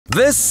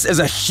This is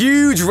a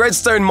huge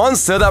redstone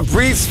monster that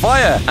breathes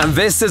fire. And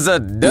this is a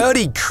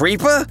dirty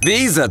creeper?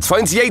 These are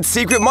 28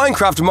 secret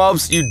Minecraft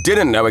mobs you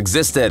didn't know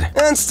existed.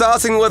 And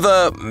starting with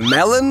a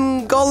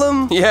melon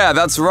golem? Yeah,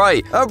 that's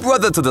right. A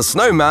brother to the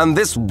snowman,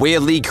 this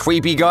weirdly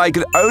creepy guy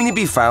could only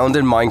be found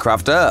in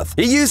Minecraft Earth.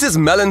 He uses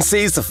melon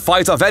seeds to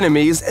fight off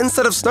enemies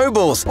instead of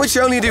snowballs, which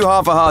only do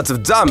half a heart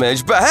of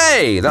damage, but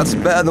hey, that's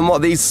better than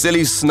what these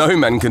silly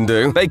snowmen can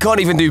do. They can't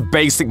even do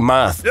basic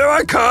math. Yeah,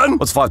 I can!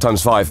 What's 5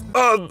 times 5?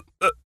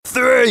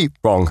 3!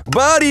 Wrong.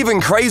 But even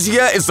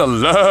crazier is the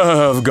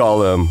love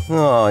golem.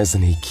 Oh,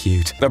 isn't he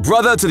cute? The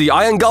brother to the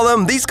iron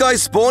golem, these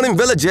guys spawn in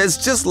villages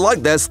just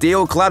like their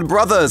steel-clad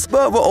brothers,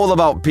 but we're all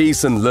about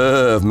peace and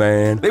love,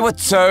 man. They were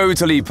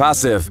totally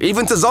passive,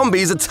 even to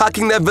zombies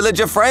attacking their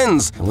villager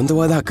friends. I wonder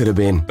why that could have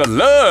been. The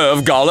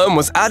love golem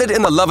was added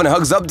in the Love and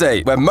Hugs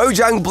update, where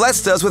Mojang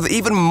blessed us with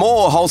even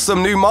more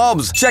wholesome new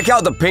mobs. Check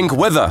out the pink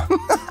wither.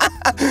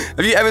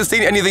 Have you ever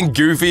seen anything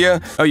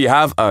goofier? Oh, you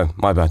have? Oh,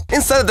 my bad.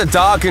 Instead of the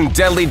dark and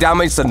deadly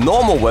damage the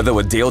normal wither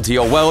would deal to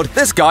your world,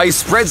 this guy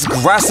spreads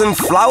grass and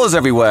flowers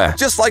everywhere,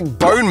 just like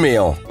bone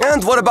meal.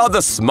 And what about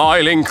the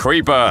smiling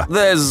creeper?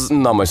 There's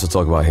not much to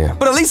talk about here.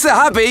 But at least they're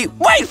happy.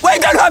 Wait,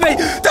 don't hurt me!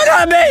 Don't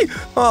hurt me!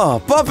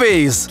 Oh,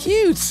 puppies.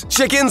 Cute.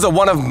 Chickens are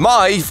one of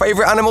my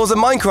favorite animals in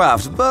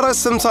Minecraft, but I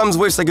sometimes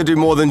wish they could do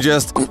more than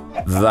just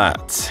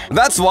that.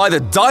 That's why the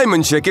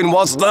diamond chicken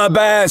was the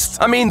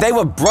best. I mean, they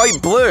were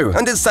bright blue,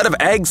 and instead of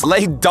eggs,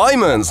 laid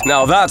diamonds.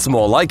 Now that's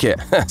more like it.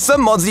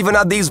 Some mods even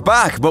add these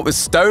back, but with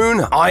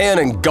stone, iron,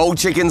 and gold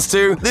chickens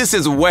too, this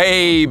is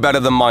way better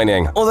than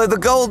mining. Although the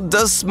gold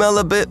does smell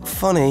a bit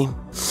funny.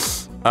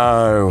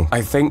 Oh,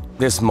 I think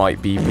this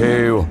might be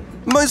poo.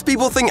 Most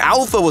people think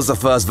Alpha was the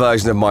first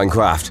version of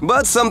Minecraft,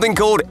 but something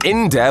called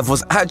InDev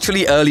was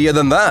actually earlier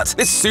than that.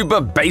 This super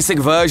basic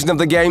version of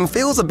the game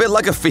feels a bit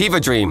like a fever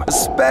dream,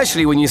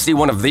 especially when you see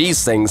one of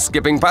these things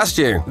skipping past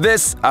you.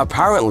 This,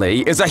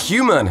 apparently, is a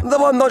human,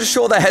 though I'm not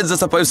sure their heads are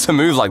supposed to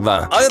move like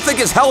that. I don't think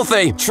it's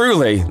healthy.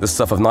 Truly, the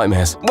stuff of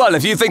nightmares. Well,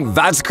 if you think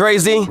that's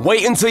crazy,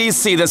 wait until you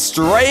see the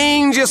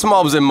strangest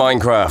mobs in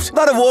Minecraft.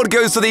 That award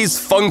goes to these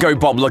Funko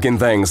Pop-looking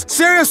things.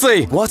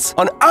 Seriously, what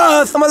on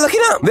earth am I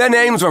looking at? Their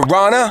names were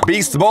Rana,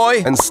 Beast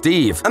Boy, and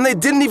Steve. And they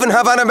didn't even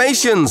have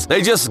animations.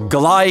 They just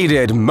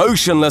glided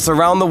motionless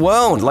around the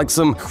world like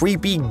some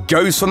creepy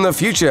ghost from the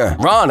future.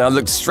 Rana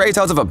looked straight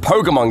out of a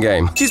Pokemon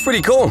game. She's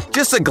pretty cool.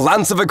 Just a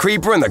glance of a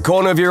creeper in the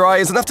corner of your eye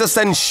is enough to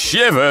send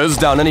shivers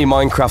down any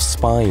Minecraft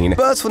spine.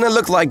 But when they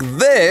look like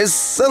this,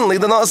 suddenly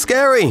they're not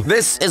scary.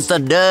 This is the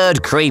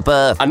Nerd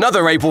Creeper.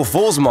 Another April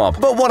Fool's mob,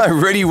 but one I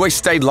really wish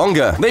stayed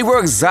longer. They were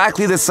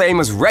exactly the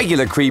same as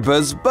regular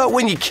creepers, but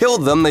when you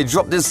killed them, they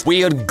dropped this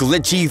weird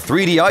glitchy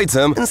 3D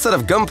item instead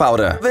of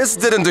gunpowder. This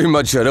didn't do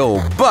much at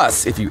all,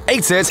 but if you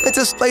ate it, it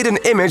displayed an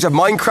image of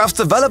Minecraft's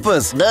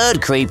developers.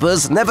 Nerd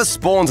creepers never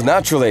spawned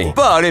naturally,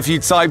 but if you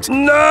typed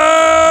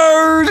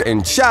NERD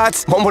in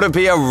chat, one would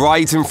appear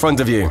right in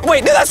front of you.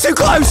 Wait, no, that's too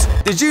close!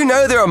 Did you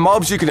know there are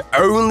mobs you can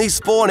only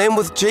spawn in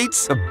with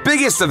cheats? The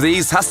biggest of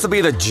these has to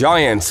be the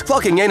giant,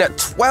 clocking in at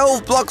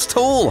 12 blocks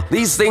tall.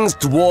 These things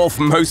dwarf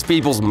most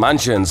people's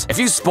mansions. If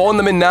you spawn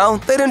them in now,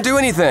 they don't do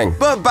anything.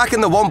 But back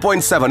in the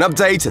 1.7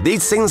 update,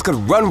 these things could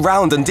run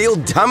round and deal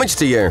damage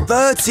to you.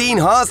 13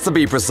 hearts to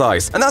be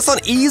precise, and that's on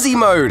easy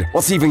mode.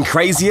 What's even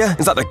crazier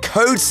is that the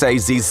code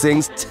says these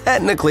things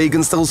technically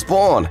can still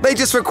spawn. They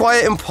just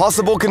require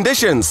impossible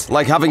conditions,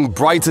 like having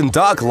bright and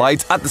dark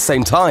light at the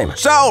same time.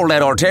 So,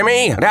 little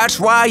Timmy, that's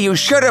why you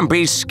shouldn't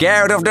be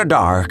scared of the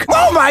dark.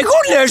 Oh my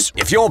goodness!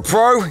 If you're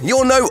pro,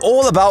 you'll know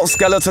all about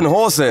skeleton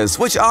horses,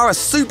 which are a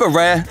super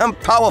rare and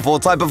powerful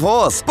type of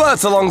horse.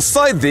 But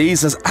alongside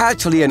these, there's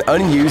actually an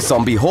unused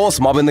zombie horse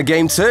mob in the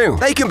game too.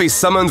 They can be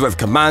summoned with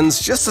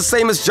commands just the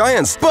same as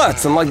giants,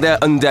 but unlike their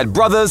undead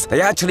brothers,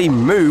 they actually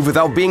move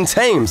without being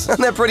tamed.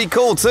 And they're pretty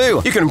cool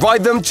too. You can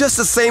ride them just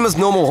the same as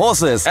normal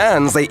horses,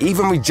 and they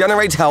even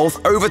regenerate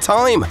health over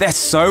time. They're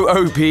so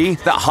OP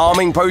that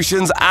harming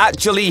potions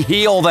actually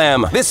heal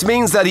them. This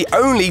means they're the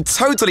only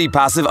totally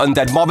passive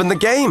undead mob in the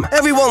game.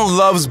 Everyone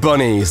loves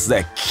bunnies.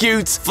 They're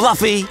cute,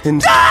 fluffy,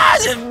 and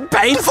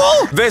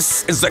painful.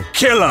 This is the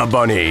killer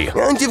bunny.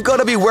 And you've got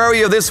to be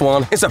wary of this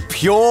one. It's a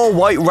pure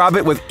white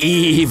rabbit with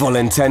evil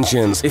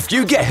intentions. If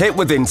you get hit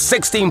within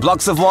 16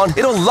 blocks of one,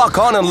 it'll lock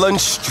on and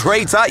lunge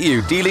straight at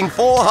you, dealing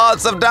 4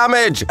 hearts of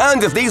damage.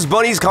 And if these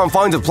bunnies can't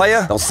find a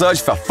player, they'll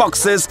search for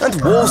foxes and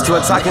wolves to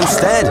attack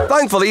instead.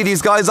 Thankfully,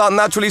 these guys aren't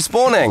naturally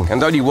spawning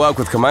and only work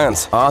with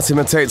commands. Art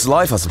imitates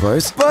life, I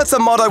suppose. But a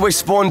mod I wish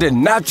spawned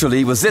in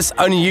naturally was this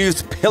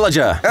unused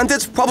pillager, and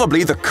it's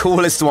probably the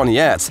coolest one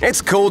yet.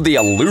 It's called the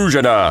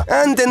Illusioner,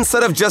 and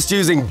instead of just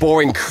using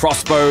boring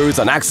crossbows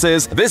and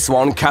axes, this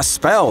one casts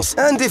spells.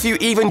 And if you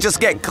even just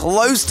get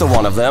close to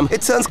one of them,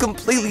 it turns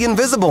completely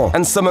invisible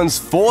and summons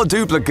 4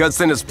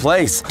 duplicates in its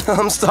place.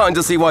 I'm starting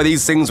to see why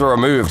these things were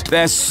removed.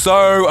 They're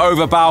so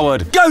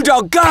overpowered. Go,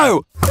 dog,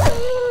 go!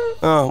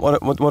 Oh,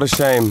 what a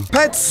shame.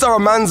 Pets are a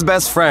man's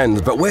best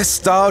friend, but we're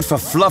starved for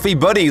fluffy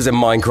buddies in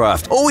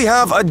Minecraft. All we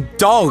have are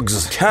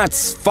dogs,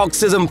 cats,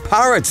 foxes, and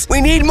parrots. We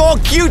need more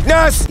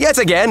cuteness! Yet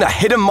again, a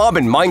hidden mob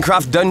in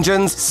Minecraft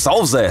dungeons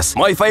solves this.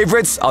 My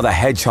favorites are the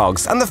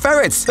hedgehogs and the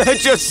ferrets. They're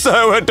just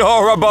so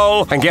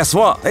adorable. And guess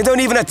what? They don't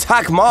even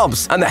attack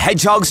mobs, and the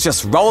hedgehogs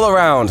just roll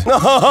around.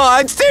 Oh,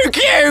 it's too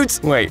cute!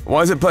 Wait,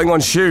 why is it putting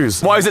on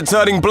shoes? Why is it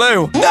turning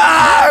blue?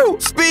 No!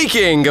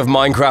 Speaking of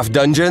Minecraft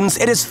dungeons,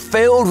 it is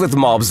filled with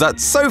mobs that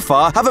so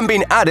far haven't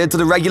been added to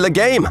the regular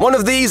game. One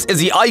of these is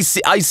the Ice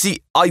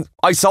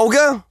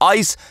Soldier?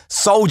 Ice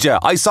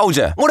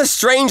Soldier. What a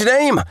strange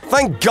name.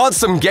 Thank God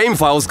some game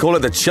files call it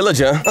the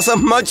Chillager. That's a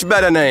much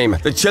better name.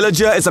 The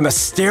Chillager is a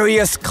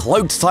mysterious,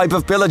 cloaked type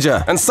of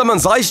pillager and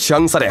summons ice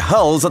chunks that it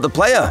hurls at the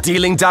player,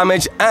 dealing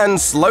damage and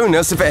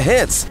slowness if it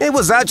hits. It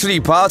was actually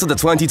part of the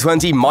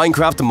 2020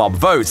 Minecraft mob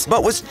vote,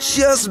 but was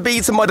just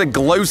beaten by the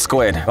Glow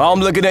Squid. I'm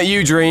looking at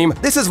you, Dream.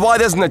 This is why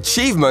there's an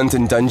achievement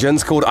in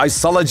dungeons called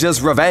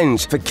Iceologers Revenge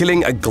for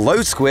killing a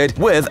Glow Squid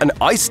with an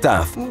ice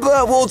staff.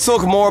 But we'll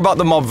talk more about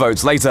the mob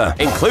votes later,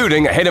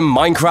 including a hidden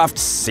Minecraft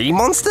sea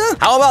monster?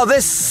 How about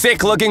this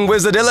sick-looking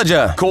wizard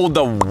illager called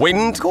the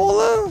Wind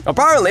Caller?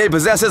 Apparently it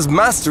possesses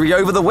mastery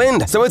over the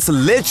wind, so it's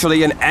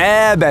literally an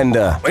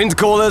airbender. Wind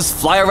Callers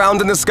fly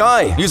around in the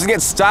sky, using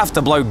its staff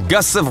to blow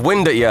gusts of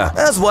wind at you,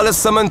 as well as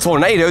summon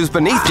tornadoes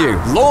beneath you,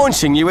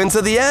 launching you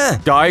into the air.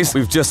 Guys,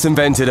 we've just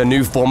invented a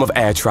new form of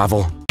air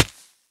travel.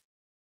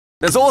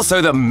 There's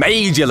also the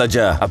Mage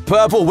Illager, a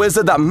purple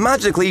wizard that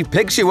magically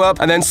picks you up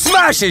and then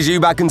smashes you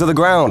back into the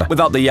ground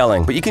without the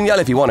yelling. But you can yell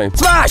if you want to.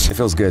 Smash! It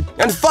feels good.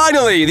 And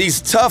finally,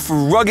 these tough,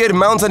 rugged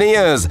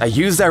mountaineers. They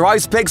use their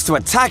ice picks to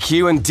attack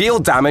you and deal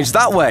damage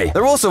that way.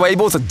 They're also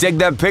able to dig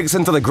their picks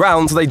into the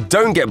ground so they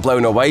don't get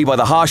blown away by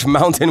the harsh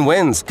mountain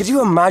winds. Could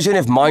you imagine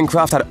if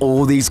Minecraft had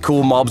all these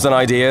cool mobs and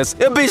ideas?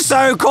 It'd be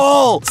so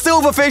cool!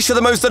 Silverfish are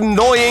the most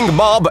annoying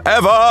mob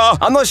ever!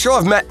 I'm not sure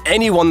I've met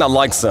anyone that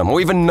likes them or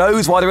even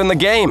knows why they're in the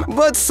game.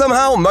 But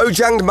somehow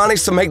Mojang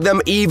managed to make them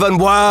even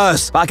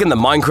worse. Back in the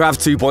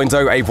Minecraft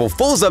 2.0 April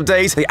Fool's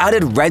update, they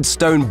added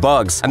redstone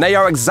bugs, and they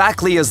are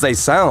exactly as they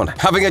sound,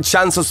 having a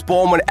chance to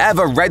spawn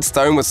whenever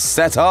redstone was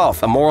set off.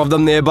 The more of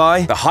them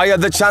nearby, the higher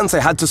the chance they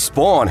had to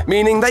spawn,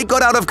 meaning they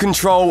got out of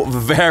control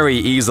very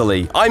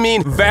easily. I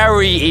mean,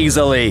 very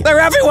easily. They're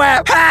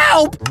everywhere!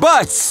 Help!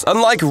 But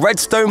unlike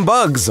redstone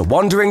bugs,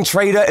 Wandering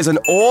Trader is an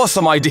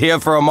awesome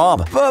idea for a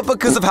mob. But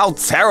because of how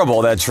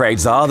terrible their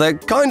trades are, they're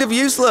kind of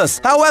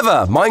useless.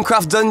 However,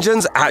 Minecraft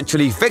dungeons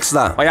actually fix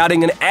that by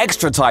adding an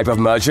extra type of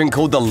merchant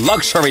called the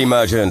Luxury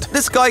Merchant.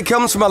 This guy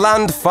comes from a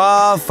land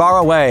far, far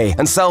away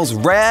and sells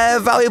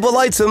rare, valuable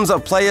items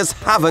that players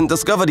haven't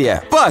discovered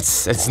yet. But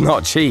it's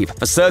not cheap.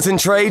 For certain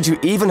trades, you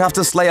even have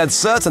to slay a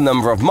certain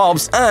number of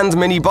mobs and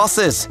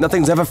mini-bosses.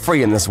 Nothing's ever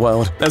free in this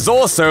world. There's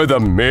also the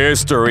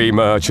Mystery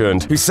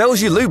Merchant, who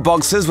sells you loot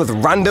boxes with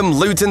random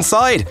loot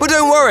inside. But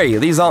don't worry,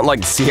 these aren't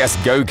like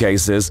CSGO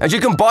cases, and you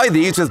can buy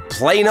these with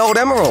plain old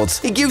emeralds.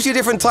 He gives you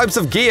different types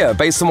of gear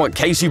based on what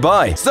case you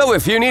buy. So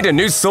if you need a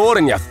new sword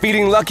and you're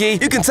feeling lucky,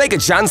 you can take a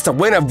chance to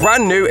win a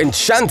brand new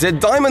enchanted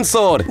diamond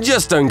sword.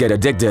 Just don't get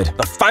addicted.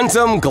 The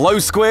Phantom, Glow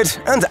Squid,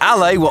 and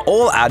Alley were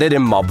all added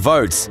in mob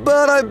votes.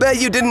 But I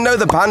bet you didn't know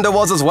the panda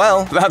was as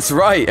well. That's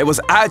right, it was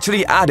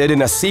actually added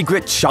in a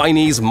secret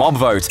Chinese mob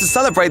vote to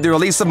celebrate the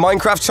release of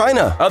Minecraft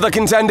China. Other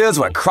contenders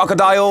were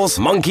crocodiles,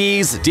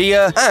 monkeys,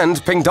 deer,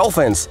 and pink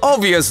dolphins.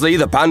 Obviously,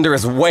 the panda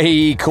is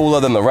way cooler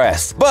than the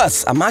rest.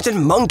 But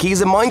imagine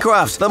monkeys in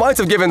Minecraft. They might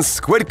have given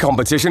squid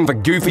competition for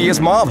goofiest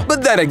mob.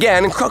 But then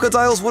again,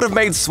 crocodiles would have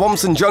made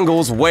swamps and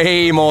jungles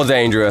way more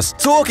dangerous.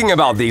 Talking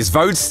about these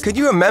votes, can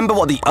you remember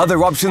what the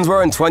other options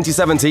were in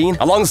 2017?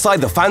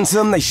 Alongside the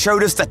Phantom, they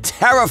showed us the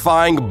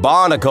terrifying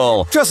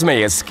Barnacle. Trust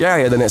me, it's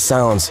scarier than it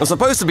sounds. It's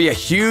supposed to be a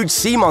huge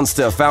sea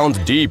monster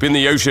found deep in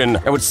the ocean.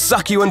 It would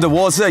suck you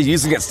underwater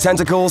using its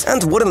tentacles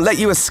and wouldn't let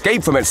you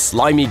escape from its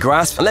slimy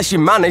grasp unless you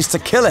managed to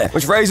kill it.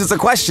 Which raises the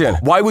question,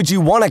 why would you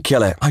want to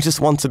kill it? I just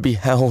want to be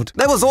held.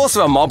 There was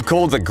also a mob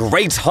called the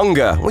Great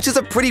Hunger, which is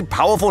a pretty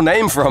powerful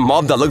name for a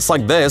mob that looks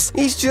like this.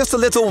 He's just a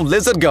little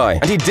lizard guy,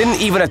 and he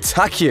didn't even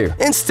attack you.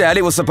 Instead,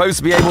 it was supposed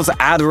to be able to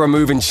add or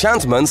remove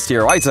enchantments to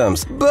your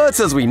items. But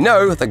as we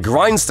know, the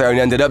Grindstone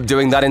ended up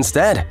doing that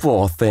instead.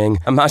 Poor thing.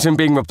 Imagine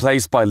being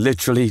replaced by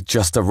literally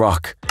just a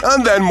rock.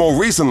 And then more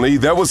recently,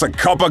 there was a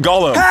Copper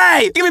Golem.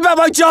 Hey! Give me back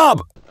my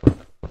job!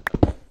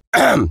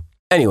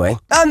 Anyway,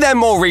 and then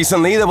more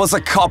recently there was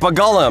a Copper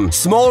Golem,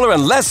 smaller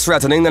and less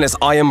threatening than its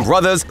iron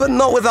brothers, but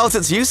not without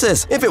its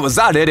uses. If it was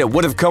added, it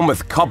would have come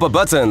with copper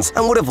buttons,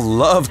 and would have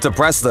loved to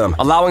press them,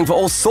 allowing for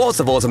all sorts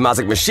of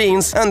automatic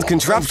machines and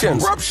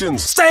contraptions.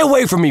 Stay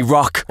away from me,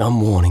 Rock! I'm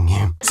warning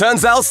you.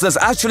 Turns out there's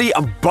actually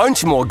a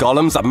bunch more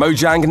golems that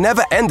Mojang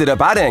never ended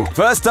up adding.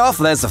 First off,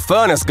 there's the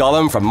Furnace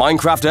Golem from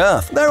Minecraft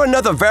Earth. They're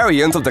another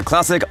variant of the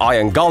classic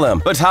Iron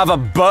Golem, but have a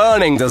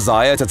burning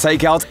desire to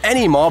take out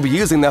any mob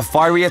using their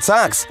fiery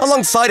attacks. Alongside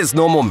Alongside its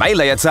normal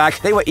melee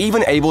attack, they were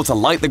even able to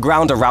light the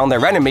ground around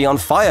their enemy on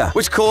fire,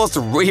 which caused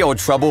real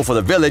trouble for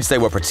the village they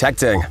were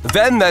protecting.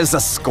 Then there's the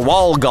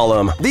Squall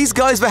Golem. These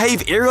guys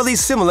behave eerily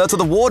similar to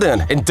the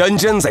Warden. In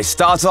dungeons, they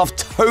start off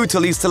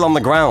totally still on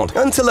the ground,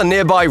 until a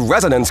nearby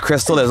resonance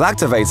crystal is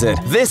activated.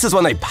 This is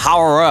when they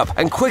power up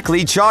and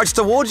quickly charge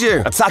towards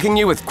you, attacking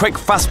you with quick,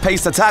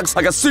 fast-paced attacks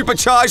like a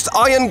supercharged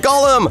Iron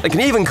Golem. They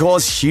can even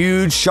cause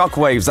huge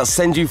shockwaves that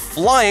send you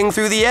flying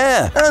through the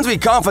air. And we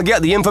can't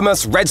forget the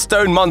infamous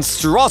Redstone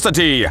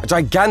Monstrosity, a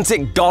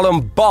gigantic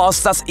golem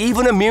boss that's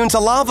even immune to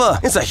lava.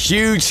 It's a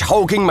huge,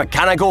 hulking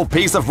mechanical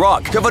piece of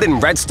rock covered in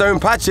redstone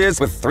patches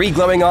with 3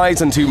 glowing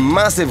eyes and 2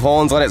 massive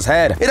horns on its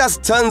head. It has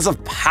tons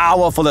of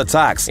powerful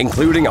attacks,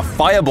 including a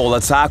fireball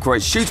attack where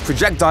it shoots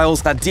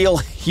projectiles that deal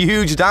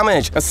huge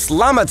damage, a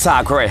slam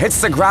attack where it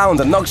hits the ground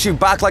and knocks you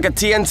back like a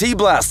TNT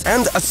blast,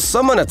 and a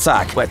summon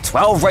attack where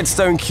 12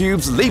 redstone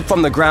cubes leap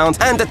from the ground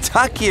and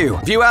attack you.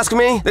 If you ask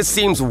me, this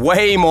seems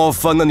way more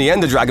fun than the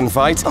Ender Dragon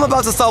fight. I'm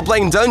about to start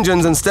playing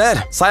dungeons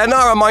instead.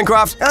 Sayonara,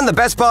 Minecraft! And the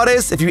best part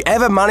is, if you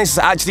ever manage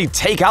to actually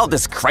take out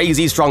this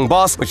crazy strong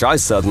boss, which I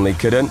certainly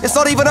couldn't, it's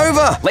not even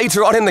over!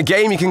 Later on in the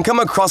game, you can come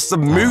across the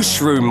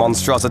Mushroom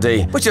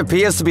Monstrosity, which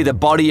appears to be the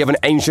body of an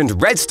ancient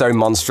redstone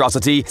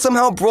monstrosity,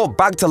 somehow brought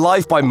back to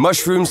life by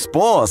mushroom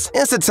spores.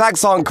 Its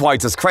attacks aren't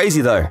quite as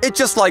crazy though. It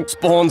just like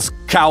spawns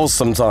cows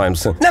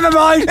sometimes. Never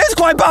mind, it's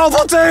quite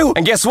powerful too!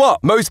 And guess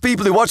what? Most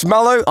people who watch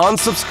Mallow aren't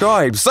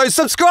subscribed. So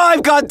subscribe,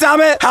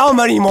 goddammit! How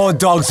many more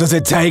dogs does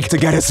it take to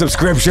get a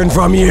subscription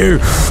from you?